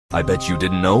I bet you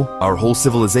didn't know, our whole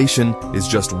civilization is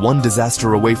just one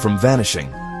disaster away from vanishing.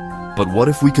 But what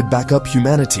if we could back up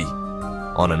humanity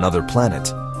on another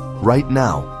planet? Right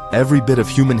now, every bit of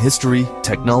human history,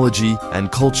 technology,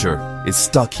 and culture is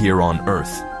stuck here on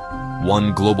Earth.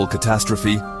 One global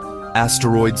catastrophe,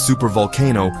 asteroid,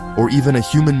 supervolcano, or even a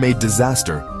human-made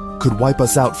disaster could wipe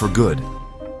us out for good.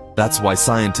 That's why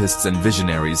scientists and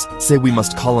visionaries say we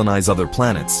must colonize other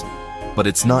planets. But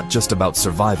it's not just about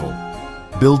survival.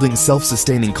 Building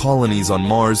self-sustaining colonies on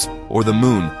Mars or the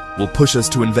Moon will push us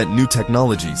to invent new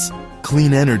technologies,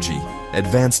 clean energy,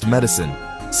 advanced medicine,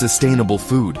 sustainable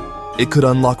food. It could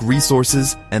unlock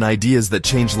resources and ideas that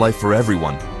change life for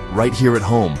everyone, right here at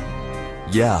home.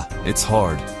 Yeah, it's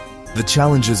hard. The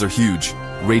challenges are huge.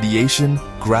 Radiation,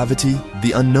 gravity,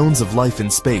 the unknowns of life in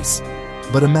space.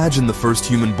 But imagine the first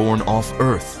human born off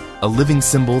Earth, a living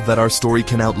symbol that our story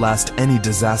can outlast any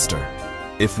disaster.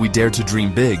 If we dare to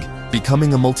dream big,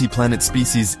 becoming a multi-planet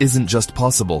species isn't just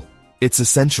possible, it's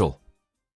essential.